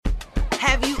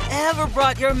Have you ever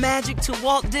brought your magic to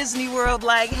Walt Disney World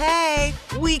like, hey,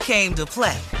 we came to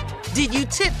play? Did you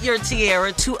tip your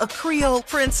tiara to a Creole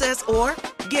princess or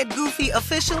get goofy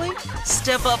officially?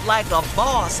 Step up like a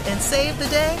boss and save the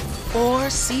day? Or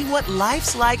see what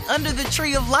life's like under the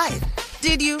tree of life?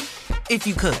 Did you? If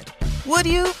you could. Would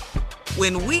you?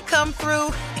 When we come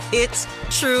through, it's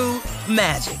true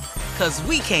magic. 'Cause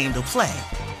we came to play.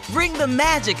 Bring the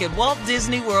magic at Walt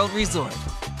Disney World Resort.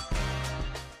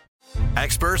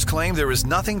 Experts claim there is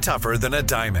nothing tougher than a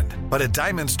diamond. But at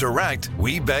Diamonds Direct,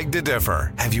 we beg to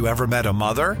differ. Have you ever met a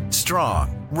mother?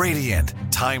 Strong, radiant,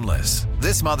 timeless.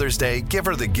 This Mother's Day, give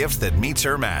her the gift that meets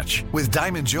her match. With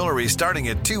diamond jewelry starting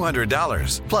at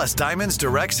 $200. Plus Diamonds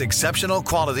Direct's exceptional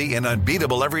quality and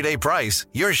unbeatable everyday price,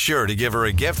 you're sure to give her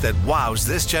a gift that wows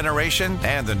this generation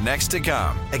and the next to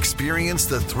come. Experience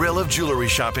the thrill of jewelry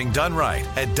shopping done right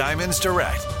at Diamonds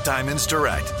Direct. Diamonds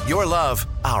Direct. Your love,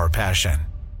 our passion.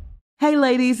 Hey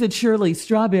ladies, it's Shirley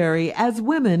Strawberry. As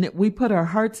women, we put our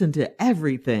hearts into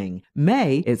everything.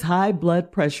 May is High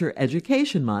Blood Pressure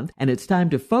Education Month, and it's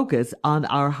time to focus on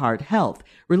our heart health.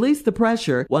 Release the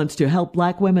Pressure wants to help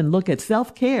Black women look at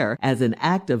self-care as an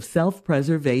act of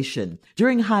self-preservation.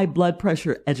 During High Blood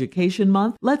Pressure Education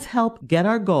Month, let's help get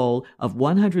our goal of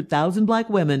 100,000 Black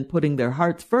women putting their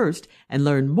hearts first and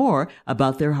learn more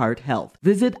about their heart health.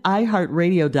 Visit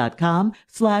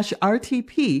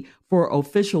iHeartRadio.com/RTP for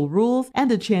official rules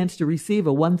and a chance to receive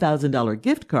a $1,000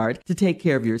 gift card to take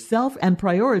care of yourself and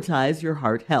prioritize your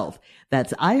heart health.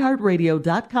 That's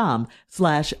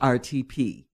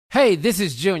iHeartRadio.com/RTP. Hey, this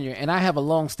is Junior, and I have a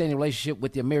long-standing relationship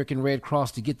with the American Red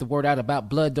Cross to get the word out about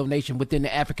blood donation within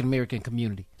the African-American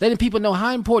community, letting people know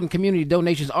how important community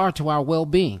donations are to our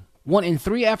well-being. 1 in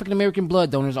 3 African-American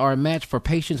blood donors are a match for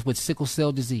patients with sickle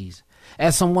cell disease.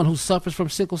 As someone who suffers from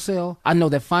sickle cell, I know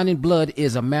that finding blood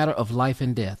is a matter of life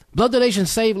and death. Blood donations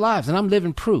save lives, and I'm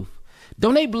living proof.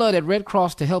 Donate blood at Red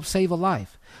Cross to help save a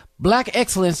life. Black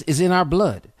excellence is in our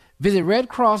blood. Visit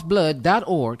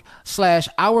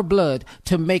redcrossblood.org/ourblood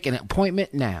to make an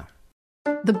appointment now.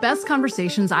 The best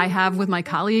conversations I have with my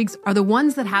colleagues are the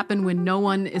ones that happen when no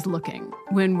one is looking,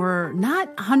 when we're not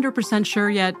 100%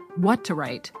 sure yet what to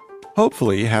write.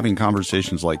 Hopefully, having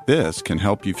conversations like this can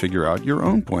help you figure out your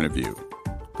own point of view.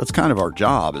 That's kind of our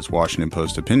job as Washington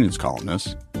Post opinions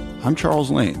columnists. I'm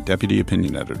Charles Lane, Deputy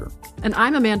Opinion Editor. And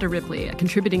I'm Amanda Ripley, a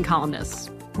contributing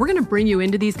columnist. We're going to bring you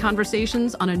into these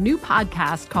conversations on a new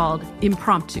podcast called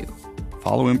Impromptu.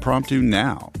 Follow Impromptu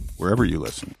now, wherever you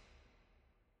listen.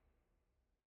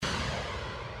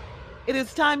 It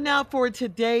is time now for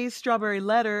today's Strawberry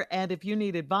Letter, and if you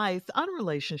need advice on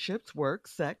relationships, work,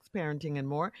 sex, parenting, and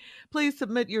more, please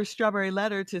submit your Strawberry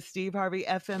Letter to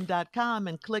steveharveyfm.com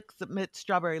and click Submit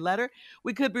Strawberry Letter.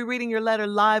 We could be reading your letter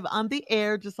live on the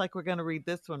air, just like we're going to read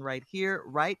this one right here,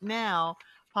 right now.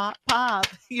 Pop, pop.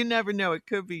 You never know. It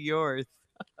could be yours.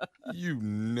 You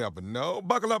never know.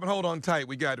 Buckle up and hold on tight.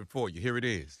 We got it for you. Here it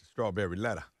is, the Strawberry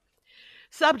Letter.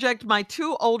 Subject, my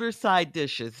 2 older side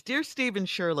dishes. Dear Steve and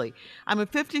Shirley, I'm a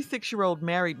 56-year-old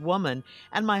married woman,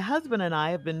 and my husband and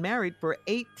I have been married for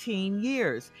 18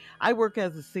 years. I work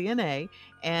as a CNA,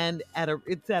 and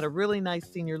it's at a really nice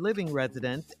senior living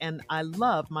residence, and I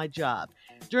love my job.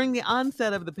 During the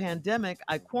onset of the pandemic,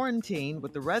 I quarantined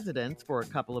with the residents for a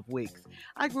couple of weeks.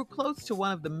 I grew close to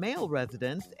one of the male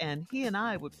residents, and he and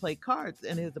I would play cards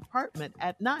in his apartment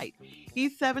at night.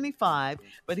 He's 75,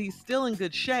 but he's still in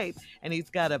good shape, and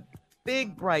he's got a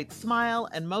big, bright smile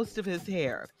and most of his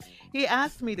hair. He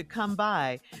asked me to come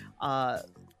by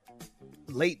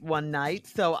late one night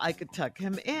so I could tuck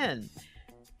him in.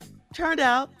 Turned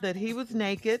out that he was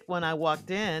naked when I walked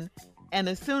in, and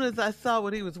as soon as I saw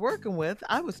what he was working with,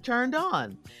 I was turned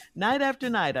on. Night after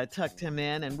night, I tucked him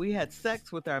in, and we had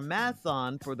sex with our masks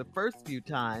on for the first few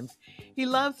times. He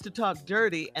loves to talk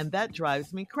dirty, and that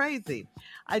drives me crazy.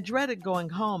 I dreaded going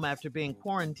home after being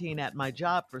quarantined at my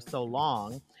job for so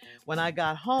long. When I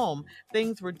got home,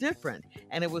 things were different,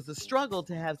 and it was a struggle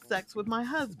to have sex with my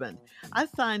husband. I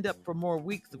signed up for more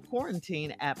weeks of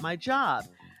quarantine at my job.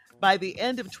 By the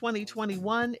end of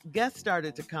 2021, guests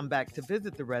started to come back to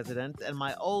visit the residence, and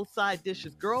my old side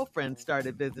dishes girlfriend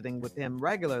started visiting with him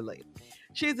regularly.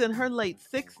 She's in her late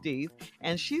 60s,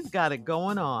 and she's got it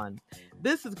going on.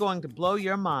 This is going to blow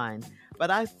your mind, but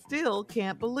I still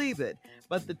can't believe it.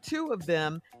 But the two of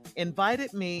them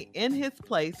invited me in his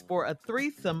place for a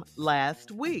threesome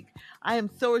last week. I am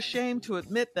so ashamed to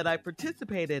admit that I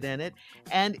participated in it,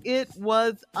 and it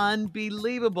was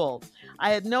unbelievable. I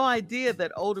had no idea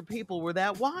that older people were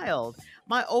that wild.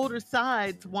 My older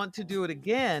sides want to do it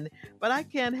again, but I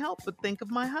can't help but think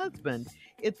of my husband.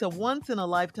 It's a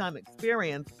once-in-a-lifetime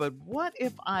experience, but what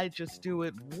if I just do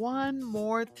it one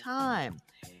more time?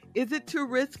 Is it too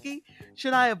risky?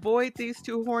 Should I avoid these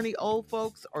two horny old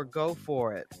folks or go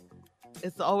for it?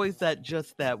 It's always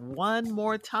just that one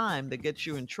more time that gets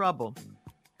you in trouble.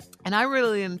 And I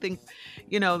really didn't think,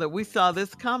 that we saw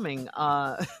this coming,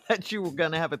 that you were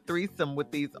going to have a threesome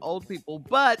with these old people.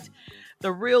 But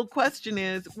the real question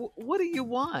is, what do you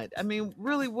want? I mean,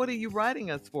 really, what are you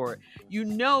writing us for? You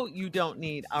know you don't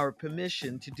need our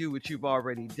permission to do what you've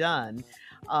already done.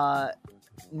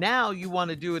 Now you want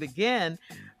to do it again,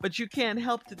 but you can't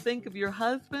help to think of your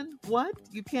husband? What?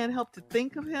 You can't help to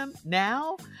think of him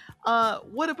now?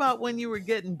 What about when you were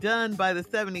getting done by the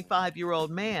 75-year-old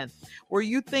man? Were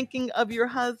you thinking of your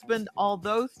husband all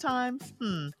those times?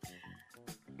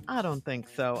 I don't think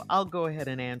so. I'll go ahead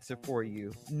and answer for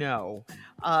you. No.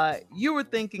 You were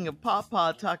thinking of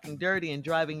Papa talking dirty and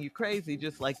driving you crazy,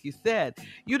 just like you said.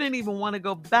 You didn't even want to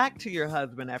go back to your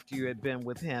husband after you had been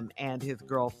with him and his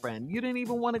girlfriend. You didn't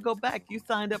even want to go back. You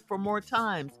signed up for more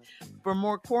times, for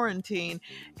more quarantine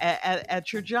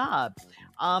at your job.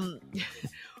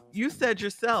 You said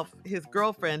yourself his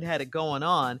girlfriend had it going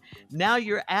on. Now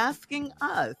you're asking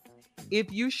us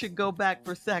if you should go back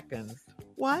for seconds.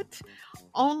 What?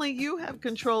 Only you have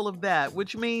control of that,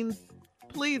 which means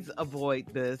please avoid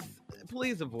this.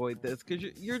 Please avoid this because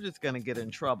you're just going to get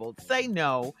in trouble. Say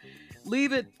no.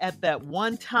 Leave it at that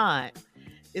one time.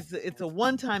 It's a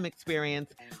one-time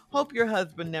experience. Hope your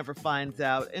husband never finds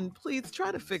out. And please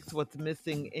try to fix what's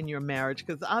missing in your marriage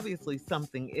because obviously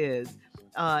something is.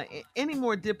 Any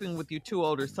more dipping with your two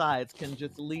older sides can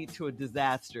just lead to a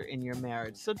disaster in your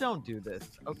marriage. So don't do this,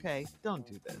 okay? Don't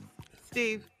do this.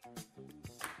 Steve?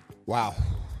 Wow.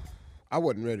 I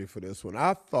wasn't ready for this one.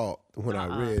 I thought when I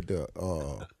read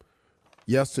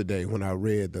yesterday when I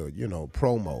read the,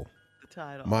 promo, the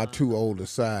title, my two older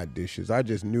side dishes, I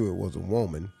just knew it was a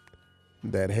woman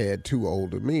that had two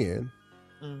older men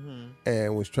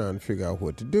and was trying to figure out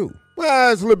what to do.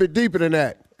 Well, it's a little bit deeper than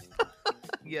that.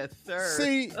 Yes, sir.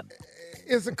 See,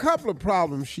 it's a couple of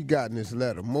problems she got in this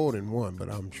letter, more than one, but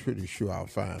I'm pretty sure I'll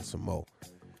find some more.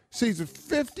 She's a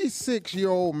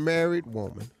 56-year-old married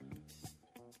woman,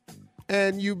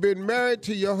 and you've been married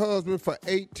to your husband for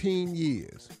 18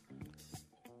 years.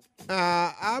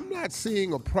 I'm not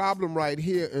seeing a problem right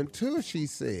here until she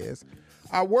says,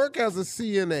 I work as a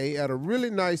CNA at a really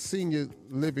nice senior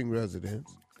living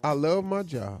residence. I love my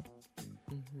job.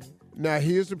 Now,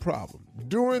 here's the problem.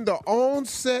 During the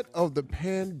onset of the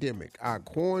pandemic, I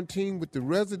quarantined with the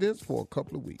residents for a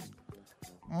couple of weeks.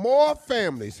 More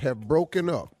families have broken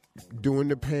up during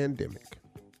the pandemic.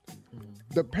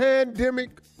 The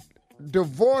pandemic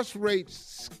divorce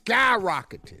rates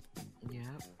skyrocketed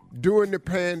during the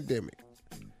pandemic.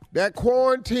 That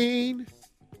quarantine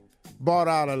brought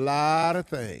out a lot of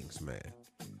things, man.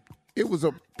 It was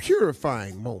a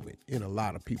purifying moment in a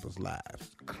lot of people's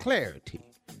lives. Clarity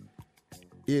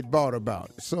it brought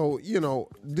about. So,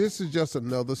 this is just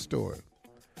another story.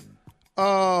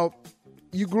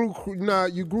 You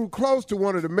grew close to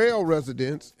one of the male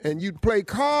residents, and you'd play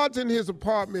cards in his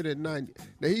apartment at 90.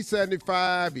 Now, he's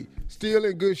 75. He's still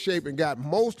in good shape and got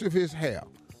most of his hair.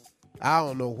 I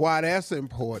don't know why that's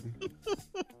important.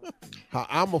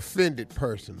 I'm offended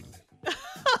personally.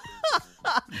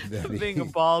 Being a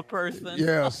bald person.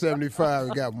 Yeah, 75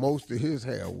 and got most of his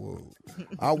hair. Well,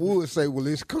 I would say, well,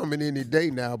 it's coming any day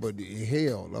now, but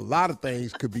hell, a lot of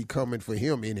things could be coming for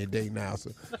him any day now.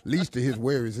 So least of his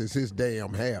worries is his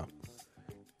damn hair.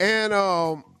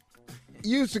 And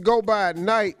used to go by at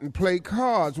night and play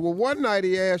cards. Well, one night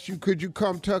he asked you, could you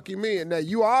come tuck him in? Now,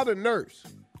 you are the nurse.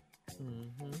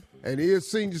 And he is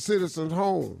senior citizen's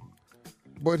home.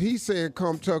 But he said,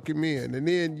 come tuck him in. And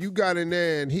then you got in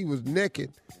there and he was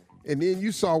naked. And then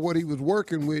you saw what he was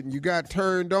working with and you got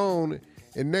turned on.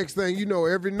 And next thing you know,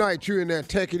 every night you're in there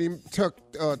tucking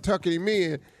him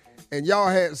in. And y'all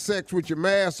had sex with your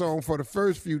mask on for the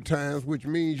first few times, which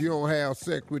means you don't have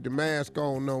sex with the mask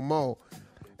on no more.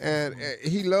 And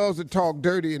he loves to talk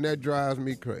dirty, and that drives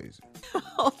me crazy.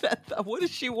 What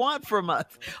does she want from us?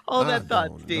 Hold that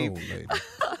thought, Steve.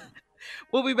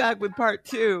 We'll be back with part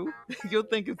 2. You'll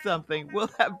think of something. We'll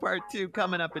have part 2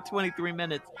 coming up at 23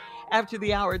 minutes after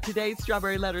the hour. Today's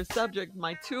Strawberry Letter subject,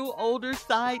 my two older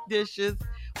side dishes.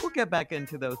 We'll get back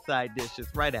into those side dishes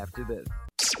right after this.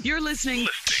 You're listening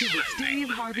to the Steve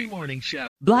Harvey Morning Show.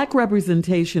 Black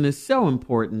representation is so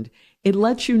important. It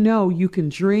lets you know you can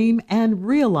dream and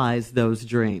realize those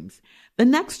dreams. The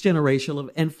next generation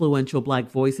of influential Black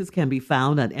voices can be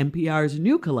found on NPR's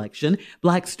new collection,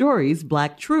 Black Stories,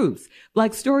 Black Truths.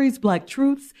 Black Stories, Black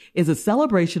Truths is a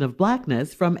celebration of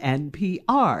Blackness from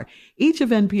NPR. Each of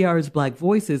NPR's Black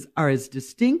voices are as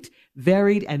distinct,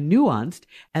 varied, and nuanced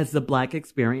as the Black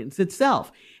experience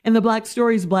itself. In the Black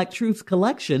Stories, Black Truths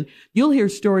collection, you'll hear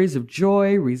stories of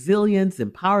joy, resilience,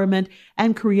 empowerment,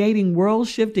 and creating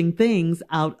world-shifting things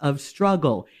out of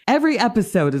struggle. Every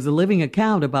episode is a living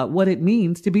account about what it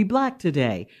means to be Black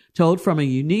today, told from a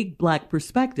unique Black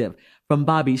perspective. From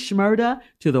Bobby Shmurda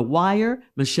to The Wire,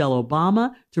 Michelle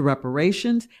Obama to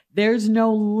reparations, there's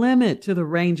no limit to the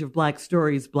range of Black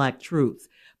Stories, Black Truths.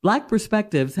 Black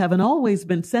perspectives haven't always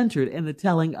been centered in the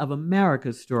telling of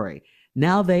America's story.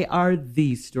 Now they are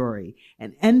the story.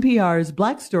 In NPR's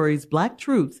Black Stories, Black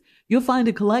Truths, you'll find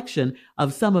a collection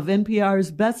of some of NPR's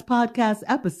best podcast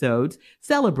episodes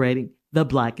celebrating the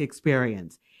Black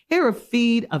experience. Hear a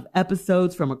feed of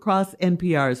episodes from across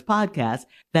NPR's podcasts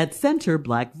that center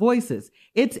Black voices.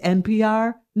 It's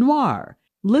NPR Noir.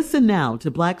 Listen now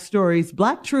to Black Stories,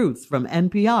 Black Truths from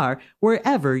NPR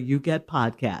wherever you get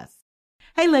podcasts.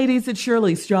 Hey ladies, it's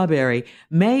Shirley Strawberry.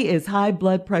 May is High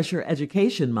Blood Pressure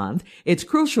Education Month. It's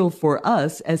crucial for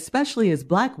us, especially as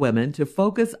Black women, to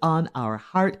focus on our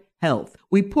heart health.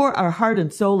 We pour our heart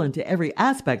and soul into every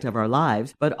aspect of our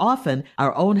lives, but often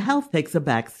our own health takes a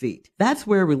back seat. That's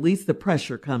where Release the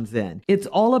Pressure comes in. It's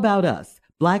all about us.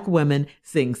 Black women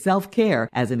seeing self-care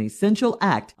as an essential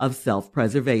act of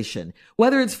self-preservation.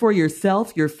 Whether it's for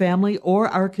yourself, your family, or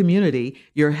our community,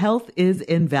 your health is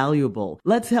invaluable.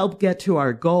 Let's help get to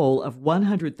our goal of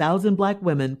 100,000 Black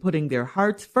women putting their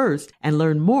hearts first and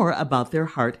learn more about their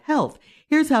heart health.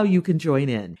 Here's how you can join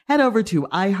in. Head over to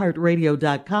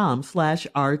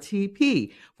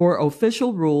iHeartRadio.com/RTP for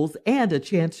official rules and a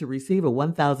chance to receive a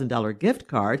 $1,000 gift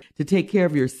card to take care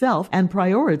of yourself and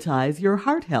prioritize your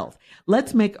heart health.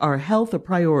 Let's make our health a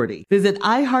priority. Visit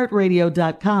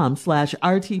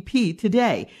iHeartRadio.com/RTP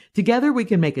today. Together we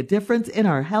can make a difference in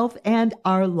our health and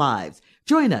our lives.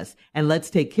 Join us and let's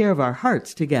take care of our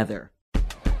hearts together.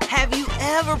 Have you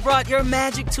ever brought your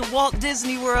magic to Walt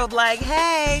Disney World like,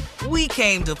 hey, we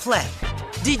came to play?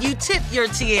 Did you tip your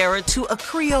tiara to a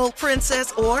Creole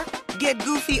princess or get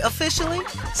goofy officially?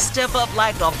 Step up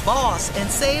like a boss and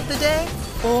save the day?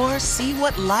 Or see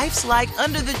what life's like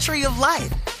under the tree of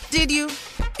life? Did you?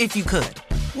 If you could.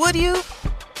 Would you?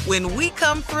 When we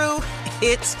come through,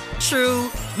 it's true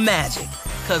magic.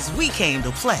 'Cause we came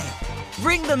to play.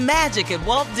 Bring the magic at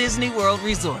Walt Disney World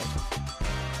Resort.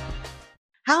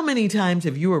 How many times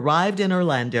have you arrived in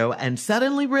Orlando and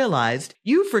suddenly realized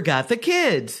you forgot the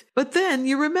kids? But then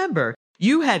you remember,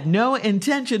 you had no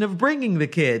intention of bringing the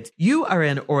kids. You are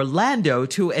in Orlando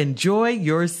to enjoy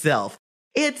yourself.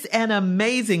 It's an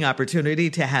amazing opportunity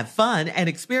to have fun and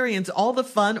experience all the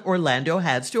fun Orlando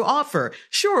has to offer.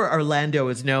 Sure, Orlando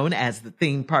is known as the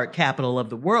theme park capital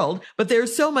of the world, but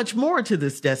there's so much more to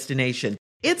this destination.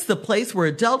 It's the place where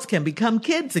adults can become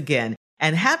kids again,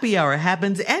 and happy hour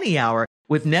happens any hour,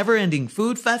 with never-ending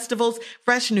food festivals,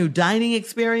 fresh new dining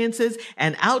experiences,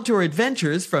 and outdoor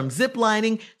adventures from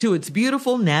ziplining to its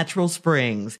beautiful natural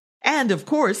springs. And, of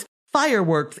course,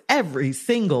 fireworks every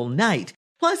single night.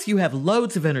 Plus, you have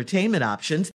loads of entertainment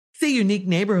options, see unique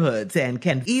neighborhoods, and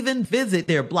can even visit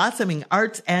their blossoming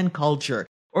arts and culture.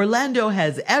 Orlando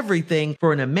has everything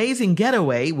for an amazing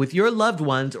getaway with your loved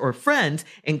ones or friends,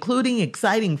 including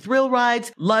exciting thrill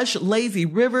rides, lush, lazy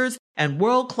rivers, and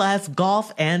world-class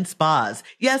golf and spas.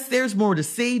 Yes, there's more to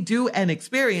see, do, and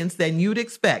experience than you'd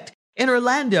expect. In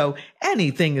Orlando,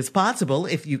 anything is possible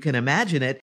if you can imagine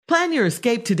it. Plan your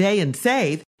escape today and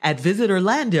save at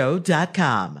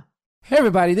visitorlando.com. Hey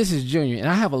everybody, this is Junior, and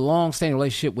I have a long-standing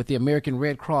relationship with the American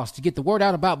Red Cross to get the word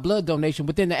out about blood donation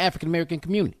within the African American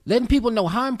community, letting people know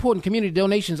how important community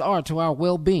donations are to our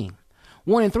well-being.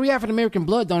 1 in 3 African American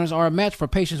blood donors are a match for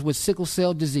patients with sickle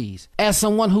cell disease. As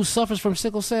someone who suffers from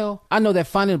sickle cell, I know that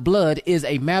finding blood is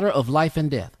a matter of life and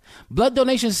death. Blood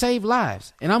donations save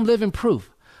lives, and I'm living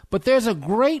proof. But there's a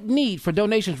great need for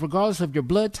donations regardless of your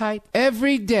blood type.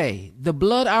 Every day, the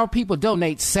blood our people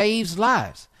donate saves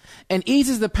lives and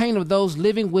eases the pain of those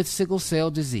living with sickle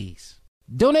cell disease.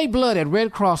 Donate blood at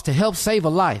Red Cross to help save a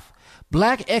life.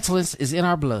 Black excellence is in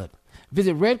our blood.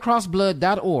 Visit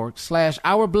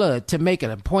redcrossblood.org/ourblood to make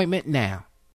an appointment now.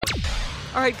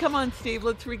 All right, come on, Steve.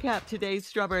 Let's recap today's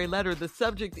Strawberry Letter. The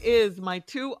subject is my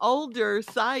 2 older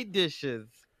side dishes.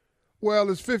 Well,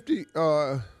 it's 50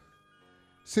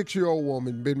 6-year-old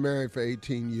woman, been married for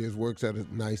 18 years, works at a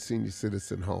nice senior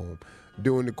citizen home.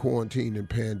 During the quarantine and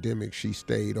pandemic, she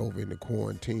stayed over in the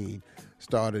quarantine,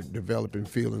 started developing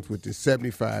feelings with this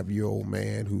 75-year-old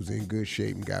man who's in good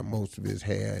shape and got most of his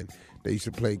hair. And they used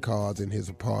to play cards in his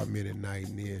apartment at night.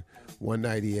 And then one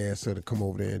night he asked her to come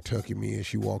over there and tuck him in.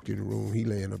 She walked in the room. He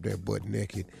laying up there butt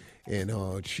naked.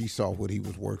 And she saw what he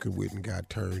was working with and got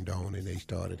turned on, and they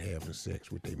started having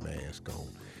sex with their mask on.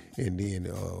 And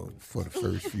then for the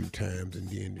first few times, and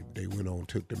then they went on and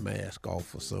took the mask off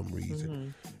for some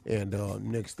reason. And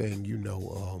next thing you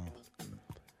know,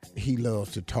 he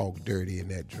loves to talk dirty, and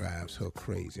that drives her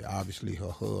crazy. Obviously, her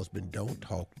husband don't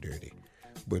talk dirty,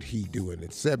 but he doing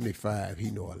it. 75, he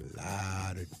know a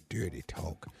lot of dirty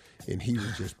talk, and he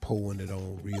was just pouring it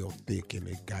on real thick, and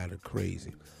it got her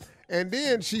crazy. And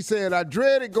then she said, I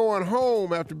dreaded going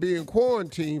home after being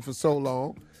quarantined for so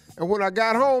long. And when I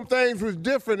got home, things was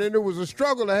different, and it was a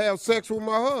struggle to have sex with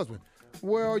my husband.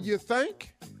 Well, you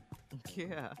think?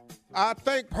 Yeah. I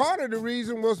think part of the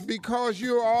reason was because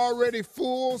you're already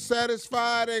full,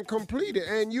 satisfied, and completed,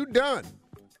 and you done.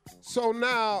 So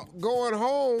now, going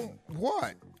home,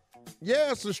 what?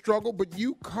 Yeah, it's a struggle, but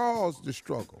you caused the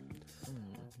struggle.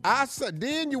 I said,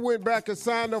 then you went back and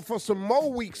signed up for some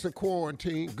more weeks of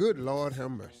quarantine. Good Lord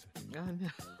have mercy. I know.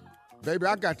 Baby,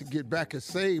 I got to get back and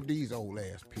save these old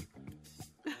ass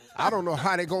people. I don't know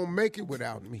how they gonna make it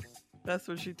without me. That's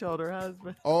what she told her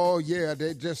husband. Oh yeah,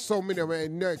 they just so many of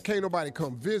them, and can't nobody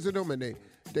come visit them, and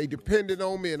they depended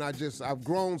on me, and I've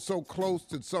grown so close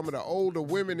to some of the older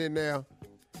women in there.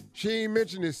 She ain't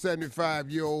mentioned this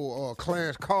 75-year-old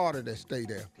Clarence Carter that stay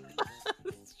there.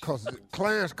 Because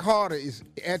Clarence Carter is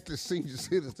at the senior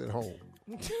citizen home.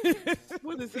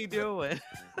 What is he doing?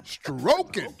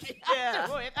 Stroking. Yeah.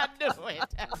 I knew it.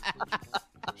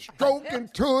 Stroking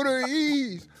to the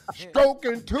east,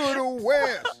 stroking to the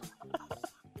west.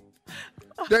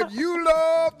 That you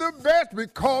love the best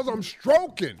because I'm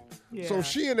stroking. Yeah. So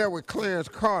she in there with Clarence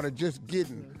Carter just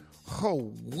getting her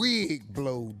wig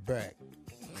blowed back.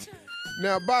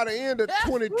 Now, by the end of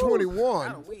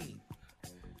 2021,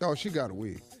 oh, she got a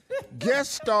wig.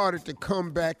 Guests started to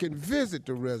come back and visit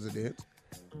the residence.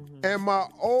 And my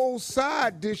old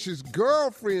side dish's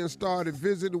girlfriend started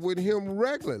visiting with him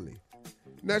regularly.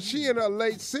 Now, she in her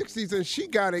late 60s, and she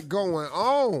got it going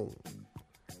on.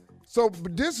 So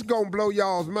this is going to blow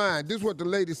y'all's mind. This is what the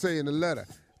lady say in the letter,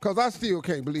 because I still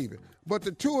can't believe it. But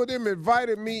the two of them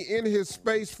invited me in his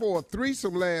space for a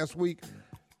threesome last week.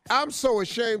 I'm so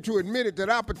ashamed to admit it that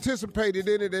I participated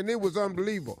in it, and it was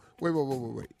unbelievable.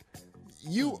 Wait.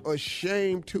 You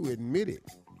ashamed to admit it.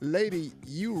 Lady,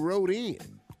 you wrote in.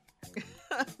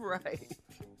 Right.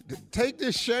 Take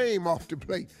this shame off the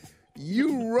plate.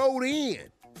 You wrote in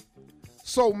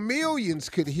so millions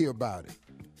could hear about it.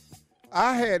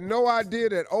 I had no idea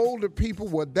that older people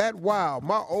were that wild.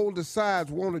 My older sides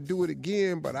want to do it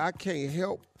again, but I can't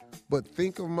help but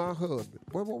think of my husband.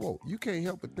 Whoa. You can't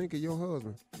help but think of your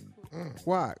husband.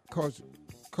 Why? Cause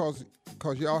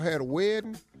y'all had a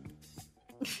wedding?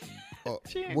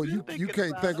 Well, you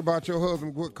can't think about your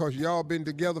husband because y'all been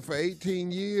together for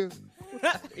 18 years?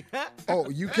 Oh,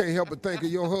 you can't help but think of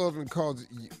your husband because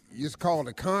it's called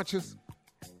a conscience?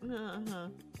 Uh-huh.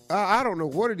 I don't know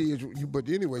what it is, but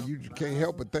anyway, you can't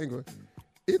help but think of it.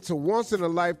 It's a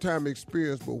once-in-a-lifetime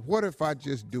experience, but what if I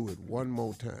just do it one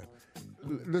more time?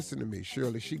 Listen to me,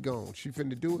 Shirley, she gone. She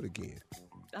finna do it again.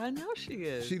 I know she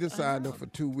is. She decided up for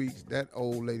 2 weeks. That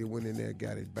old lady went in there,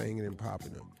 got it banging and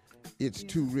popping up. It's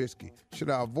too risky. Should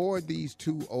I avoid these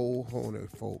two old horny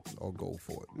folks or go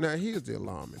for it? Now, here's the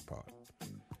alarming part.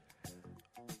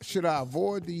 Should I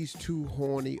avoid these two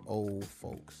horny old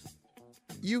folks?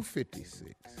 You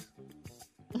 56.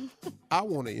 I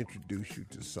want to introduce you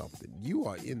to something. You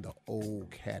are in the old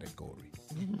category.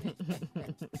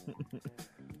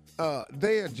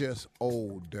 They are just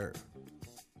older.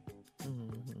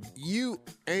 You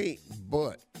ain't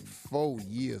but 4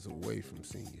 years away from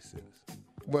senior citizen.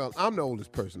 Well, I'm the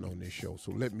oldest person on this show,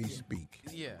 so let me speak.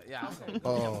 Yeah,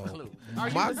 okay.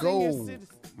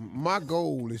 My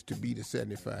goal is to be the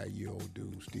 75-year-old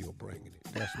dude still bringing it.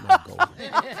 That's my goal.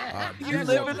 You're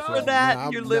living for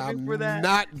that? You're living for that? I'm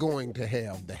not going to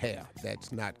have the hair.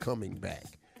 That's not coming back.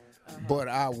 But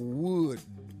I would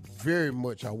very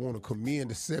much, I want to commend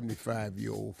the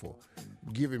 75-year-old for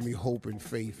giving me hope and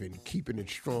faith and keeping it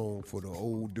strong for the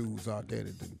old dudes out there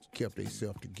that kept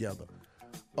themselves together.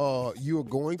 You're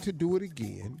going to do it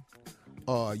again.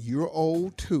 You're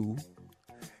old too.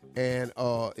 And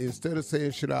instead of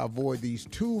saying, should I avoid these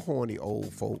two horny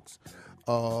old folks,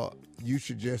 you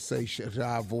should just say, should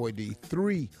I avoid the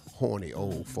 3 horny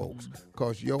old folks?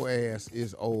 Because your ass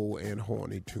is old and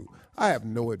horny too. I have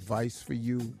no advice for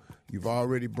you. You've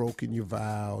already broken your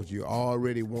vows. You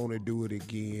already want to do it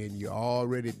again. You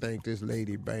already think this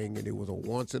lady banging. It was a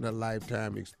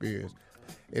once-in-a-lifetime experience.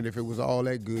 And if it was all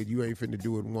that good, you ain't finna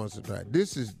do it once or twice.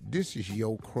 This is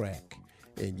your crack,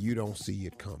 and you don't see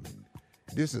it coming.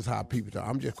 This is how people talk.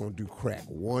 I'm just going to do crack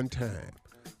one time.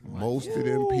 Most of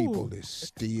them people is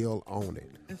still on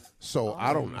it. So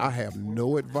I have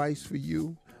no advice for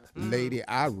you. Lady,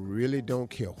 I really don't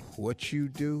care what you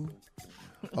do.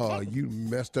 You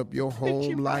messed up your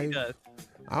home life.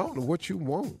 I don't know what you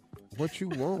want.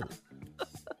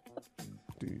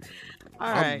 Dude.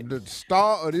 All right. The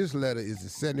star of this letter is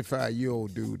the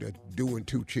 75-year-old dude that's doing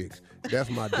 2 chicks.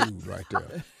 That's my dude right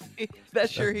there.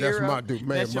 That's your hero. That's my dude.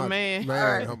 Man, that's your man.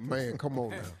 Man, come on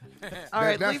now. All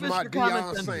right, that's leave my us your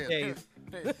comments Deion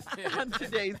on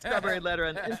today's Strawberry Letter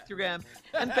on Instagram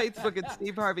and Facebook at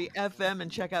Steve Harvey FM,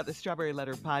 and check out the Strawberry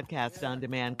Letter podcast on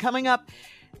demand. Coming up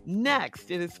next,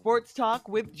 it is Sports Talk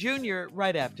with Junior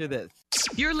right after this.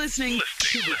 You're listening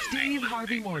to the Steve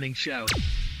Harvey Morning Show.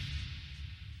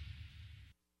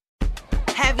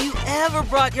 Have you ever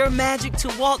brought your magic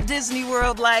to Walt Disney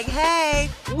World like, hey,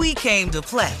 we came to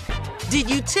play? Did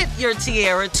you tip your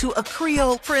tiara to a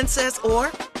Creole princess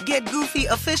or get goofy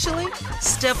officially?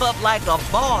 Step up like a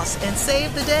boss and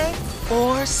save the day?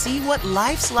 Or see what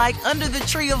life's like under the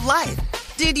tree of life?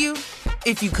 Did you?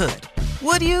 If you could.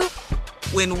 Would you?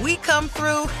 When we come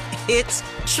through, it's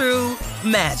true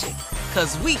magic.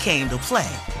 'Cause we came to play.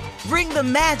 Bring the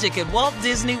magic at Walt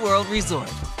Disney World Resort.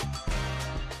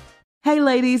 Hey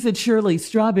ladies, it's Shirley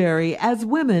Strawberry. As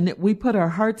women, we put our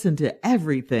hearts into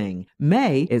everything.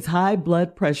 May is High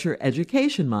Blood Pressure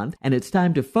Education Month, and it's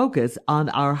time to focus on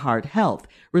our heart health.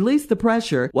 Release the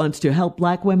Pressure wants to help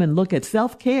Black women look at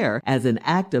self-care as an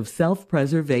act of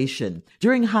self-preservation.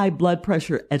 During High Blood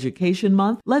Pressure Education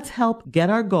Month, let's help get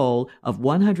our goal of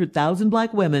 100,000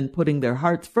 Black women putting their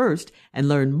hearts first and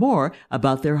learn more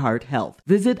about their heart health.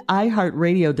 Visit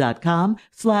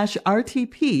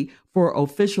iHeartRadio.com/RTP for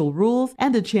official rules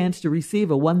and a chance to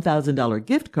receive a $1,000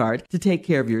 gift card to take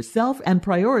care of yourself and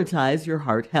prioritize your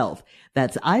heart health.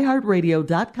 That's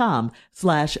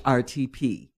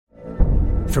iHeartRadio.com/RTP.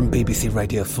 From BBC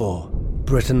Radio 4,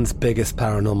 Britain's biggest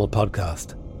paranormal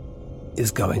podcast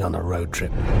is going on a road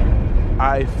trip.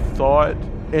 I thought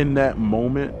in that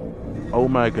moment, oh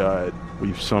my God,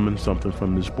 we've summoned something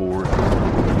from this board.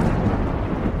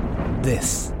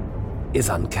 This is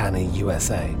Uncanny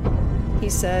USA. He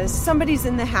says, somebody's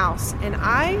in the house, and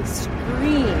I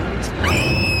screamed.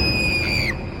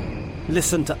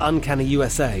 Listen to Uncanny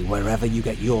USA wherever you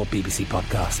get your BBC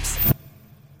podcasts,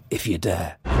 if you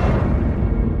dare.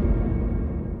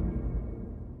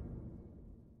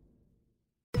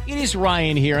 It is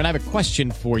Ryan here, and I have a question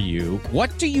for you.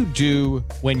 What do you do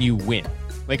when you win?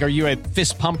 Like, are you a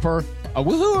fist pumper, a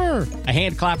woohooer, a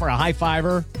hand clapper, a high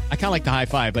fiver? I kind of like the high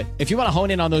five, but if you want to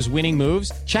hone in on those winning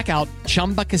moves, check out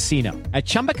Chumba Casino. At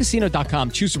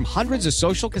ChumbaCasino.com, choose from hundreds of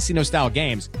social casino style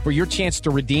games for your chance to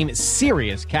redeem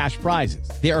serious cash prizes.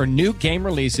 There are new game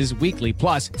releases weekly,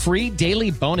 plus free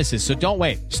daily bonuses. So don't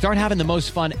wait. Start having the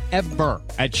most fun ever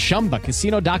at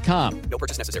ChumbaCasino.com. No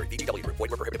purchase necessary. VGW. Void where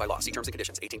prohibited by law. See terms and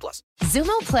conditions. 18+.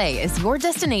 Xumo Play is your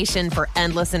destination for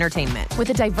endless entertainment. With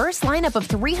a diverse lineup of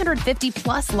 350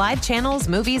 plus live channels,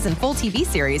 movies, and full TV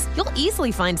series, you'll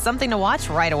easily find something to watch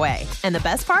right away. And the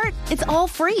best part? It's all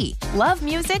free. Love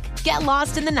music? Get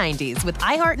lost in the 90s with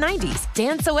iHeart 90s,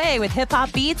 dance away with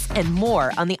hip-hop beats, and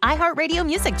more on the iHeartRadio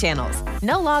music channels.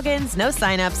 No logins, no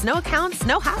signups, no accounts,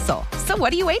 no hassle. So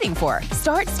what are you waiting for?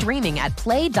 Start streaming at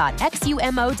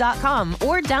play.xumo.com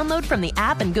or download from the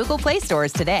app and Google Play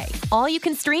stores today. All you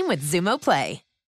can stream with Xumo Play.